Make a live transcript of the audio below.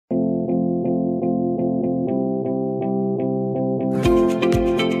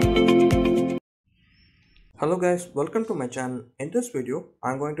Hello guys, welcome to my channel. In this video,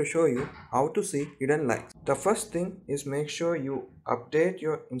 I'm going to show you how to see hidden likes. The first thing is make sure you update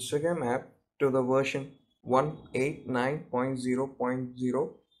your Instagram app to the version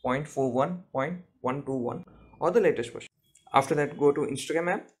 189.0.0.41.121 or the latest version. After that, go to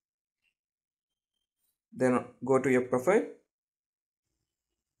Instagram app, then go to your profile,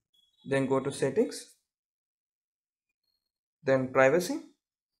 then go to settings, then privacy,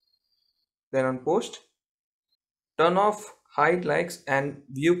 then on post, turn off hide likes and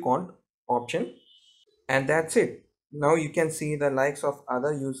view count option, and that's it. Now you can see the likes of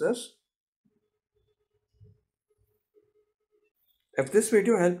other users. If this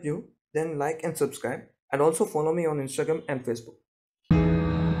video helped you, then like and subscribe, and also follow me on Instagram and Facebook.